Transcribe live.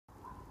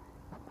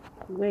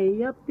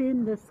Way up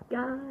in the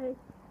sky,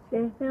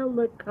 the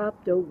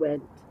helicopter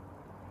went.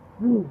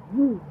 Woo,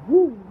 woo,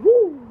 woo,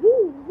 woo,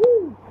 woo,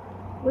 woo.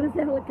 What does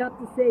the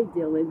helicopter say,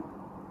 Dylan?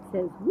 It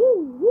says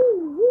woo,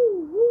 woo,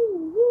 woo,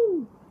 woo,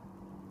 woo.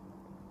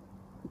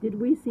 Did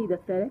we see the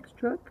FedEx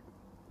truck?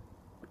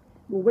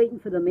 We're waiting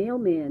for the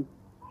mailman.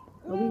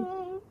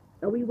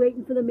 Are we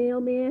waiting for the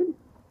mailman?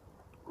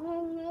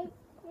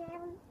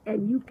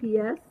 And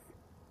UPS?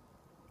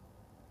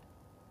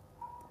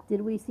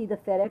 Did we see the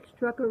FedEx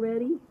truck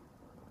already?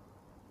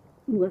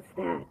 What's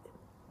that?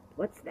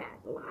 What's that?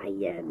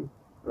 Lion.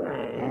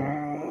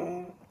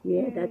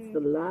 Yeah, that's the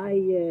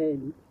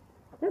lion.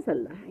 That's a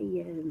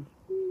lion.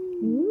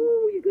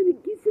 Ooh, you're gonna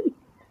kiss it.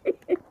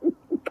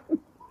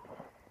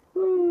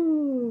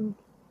 Oh.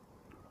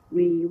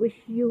 We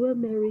wish you a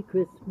Merry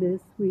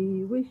Christmas.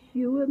 We wish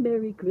you a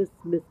Merry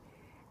Christmas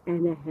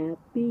and a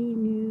Happy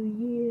New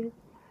Year.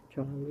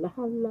 Tra la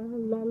la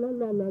la la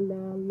la la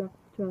la la.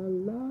 Tra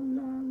la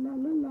la la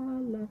la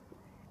la la.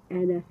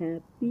 And a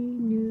Happy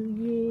New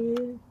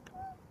Year.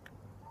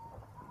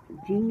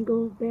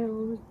 Jingle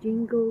bells,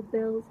 jingle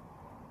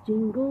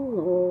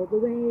all the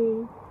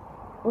way.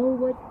 Oh,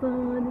 what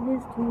fun it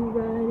is to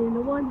ride in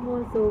a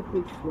one-horse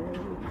open sleigh.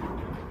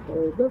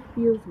 O'er the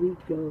fields we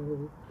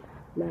go,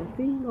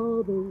 laughing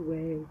all the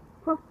way.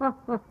 Ha ha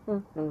ha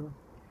ha ha.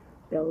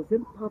 Bells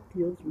and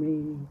poptails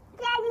ring,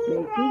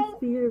 making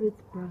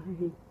spirits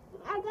bright.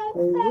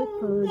 Oh, what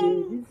fun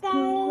it is to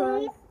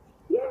ride,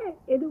 yeah,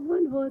 in a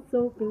one-horse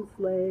open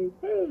sleigh.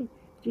 Hey,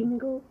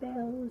 jingle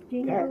bells,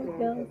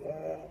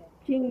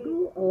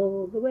 jingle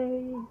all the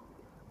way.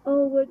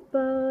 Oh, what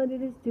fun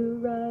it is to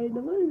ride in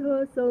a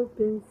one-horse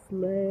open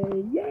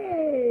sleigh.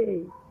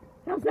 Yay!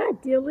 How's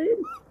that,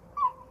 Dylan?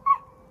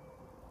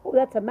 Oh,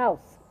 that's a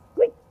mouse.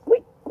 Quick,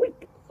 quick,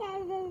 quick.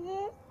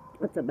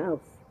 That's a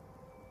mouse.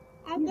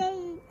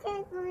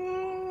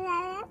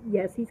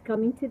 Yes, he's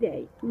coming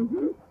today.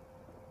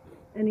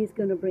 And he's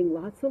going to bring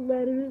lots of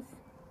letters,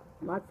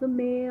 lots of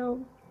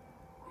mail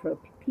for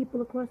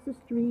people across the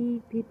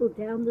street, people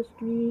down the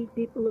street,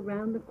 people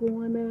around the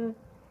corner,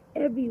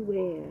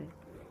 everywhere.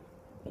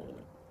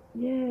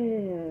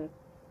 Yeah.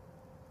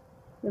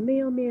 The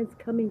mailman's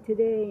coming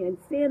today, and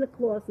Santa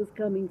Claus is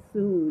coming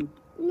soon.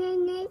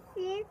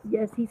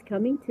 Yes, he's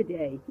coming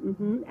today.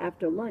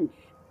 After lunch.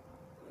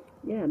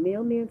 Yeah,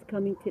 mailman's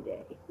coming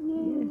today.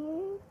 Yeah.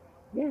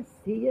 Yes,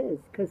 he is.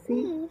 Because,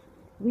 see,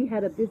 we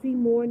had a busy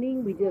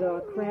morning. We did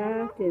our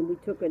craft, and we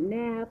took a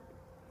nap.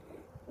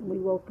 And we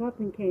woke up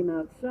and came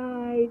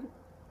outside.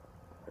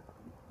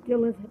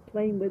 Dylan's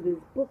playing with his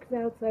books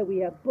outside. We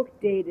have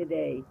book day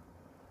today.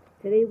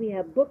 Today we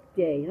have book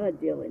day, huh,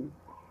 Dylan?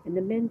 And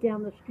the men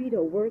down the street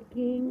are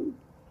working.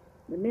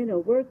 The men are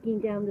working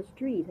down the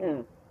street,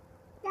 huh?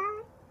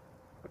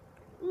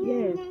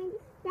 Yeah.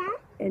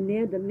 And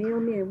there the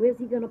mailman, where's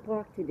he going to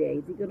park today?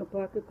 Is he going to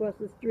park across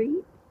the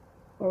street?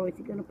 Or is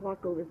he going to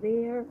park over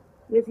there?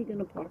 Where's he going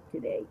to park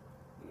today?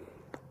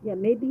 Yeah,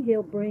 maybe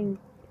he'll bring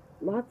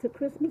lots of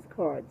Christmas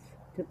cards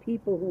to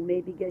people who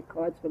maybe get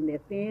cards from their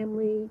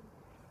family,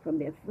 from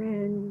their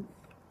friends.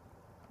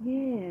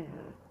 Yeah,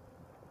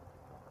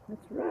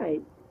 that's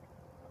right.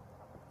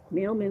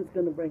 Mailman's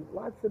going to bring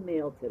lots of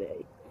mail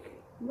today.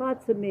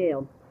 Lots of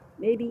mail.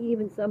 Maybe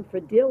even some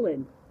for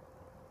Dylan.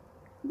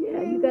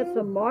 Yeah, you got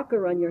some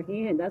marker on your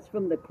hand. That's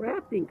from the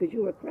crafting, because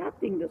you were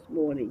crafting this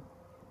morning.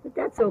 But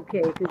that's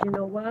okay, because you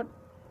know what?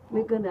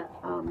 We're gonna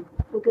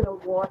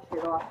wash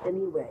it off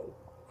anyway.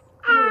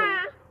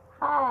 Yeah.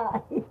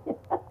 Hi.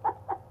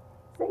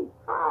 Say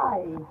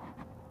hi.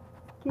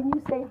 Can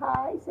you say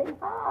hi? Say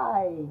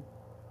hi.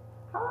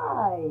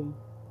 Hi.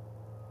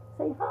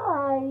 Say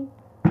hi.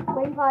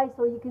 Wave hi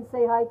so you can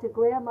say hi to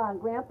Grandma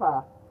and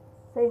Grandpa.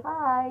 Say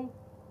hi.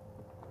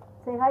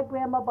 Say hi,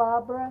 Grandma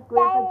Barbara,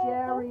 Grandpa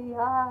Jerry,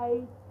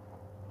 hi.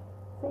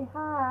 Say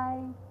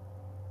hi.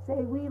 Say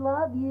we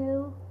love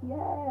you.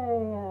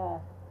 Yeah.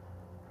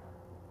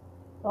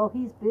 Oh,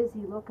 he's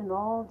busy looking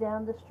all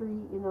down the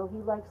street. You know, he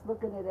likes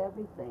looking at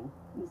everything.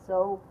 He's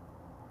so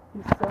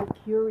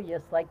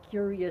curious, like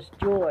Curious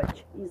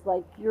George. He's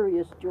like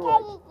Curious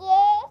George.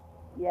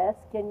 Yes,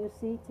 can you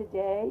see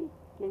today?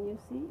 Can you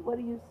see? What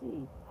do you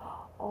see?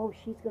 Oh,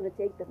 she's going to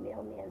take the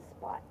mailman's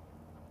spot.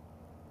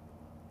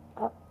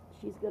 Up.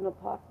 She's going to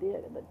park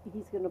there, but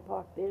he's going to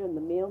park there, and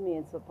the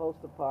mailman's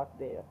supposed to park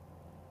there.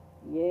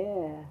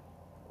 Yeah.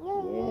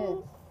 Yeah.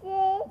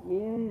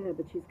 Yeah,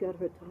 but she's got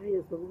her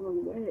tires the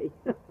wrong way.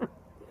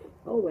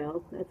 Oh,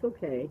 well, that's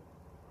okay.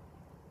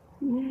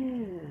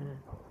 Yeah.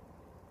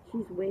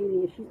 She's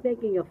waiting. She's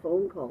making a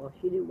phone call.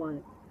 She didn't want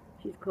it.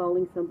 She's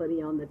calling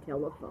somebody on the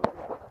telephone.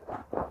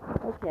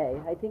 Okay,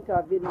 I think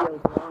our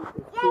video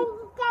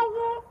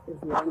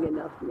is long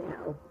enough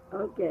now.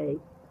 Okay.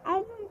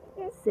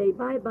 Say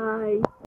bye-bye.